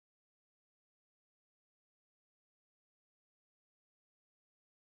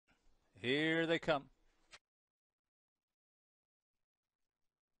Here they come.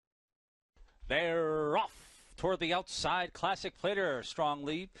 They're off toward the outside. Classic Plater, strong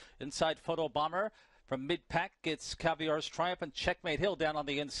lead. Inside Photo Bomber. From mid-pack, it's Caviar's Triumph and Checkmate Hill down on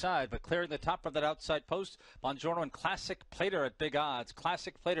the inside, but clearing the top from that outside post. Bongiorno and Classic Plater at big odds.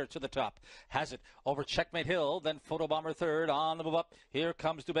 Classic Plater to the top. Has it over Checkmate Hill, then Photo Bomber third. On the move up, here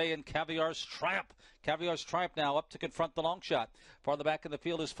comes Dubé and Caviar's Triumph. Caviar's Triumph now up to confront the long shot. Farther back in the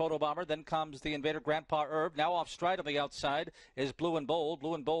field is Photo Bomber. Then comes the Invader Grandpa Herb. Now off stride on the outside is Blue and Bold.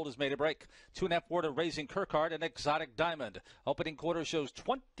 Blue and Bold has made a break. 2.5 Water Raising Kirkard and Exotic Diamond. Opening quarter shows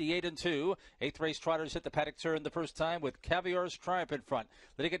 28-2. Eighth race trotters hit the paddock turn the first time with Caviar's Triumph in front.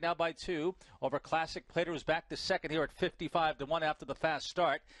 Leading it now by 2 over Classic Plater, who's back to second here at 55-1 after the fast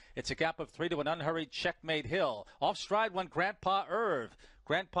start. It's a gap of 3 to an unhurried Checkmate Hill. Off stride went Grandpa Herb.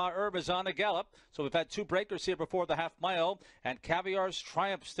 Grandpa Herb is on a gallop, so we've had 2 breakers here before the half mile, and Caviar's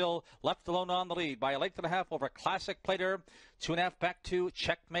Triumph still left alone on the lead by a length and a half over Classic Plater. 2.5 back to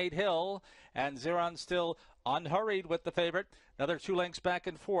Checkmate Hill, and Zeron still unhurried with the favorite. Another 2 lengths back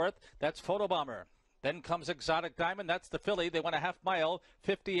and forth. That's Photo Bomber. Then comes Exotic Diamond. That's the filly. They went a half mile,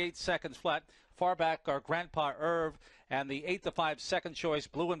 58 seconds flat. Far back are Grandpa Herb and the 8-5 second choice,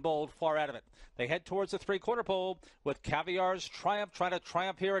 Blue and Bold, far out of it. They head towards the 3/4 pole with Caviar's Triumph trying to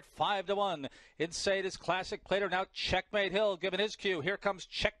triumph here at 5-1. Inside is Classic Plater. Now Checkmate Hill given his cue. Here comes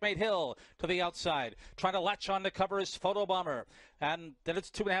Checkmate Hill to the outside. Trying to latch on to cover is Photo Bomber. And then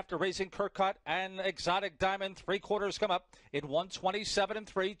it's 2.5 to Racing Kirkcott and Exotic Diamond. 3/4 come up in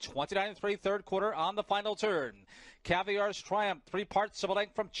 127-3, 29-3 third quarter on the final turn. Caviar's Triumph, 3 parts of a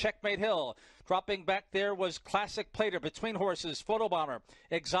length from Checkmate Hill. Dropping back there was Classic Plater. Between horses, Photo Bomber.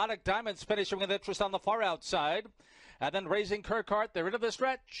 Exotic Diamonds finishing with interest on the far outside. And then Racing Kirkcott, they're into the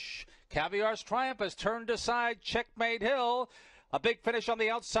stretch. Caviar's Triumph has turned aside Checkmate Hill. A big finish on the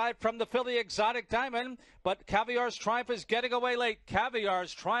outside from the filly Exotic Diamond. But Caviar's Triumph is getting away late.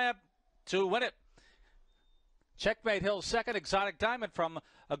 Caviar's Triumph to win it. Checkmate Hill second. Exotic Diamond from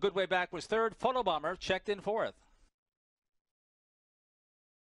a good way back was third. Photo Bomber checked in fourth.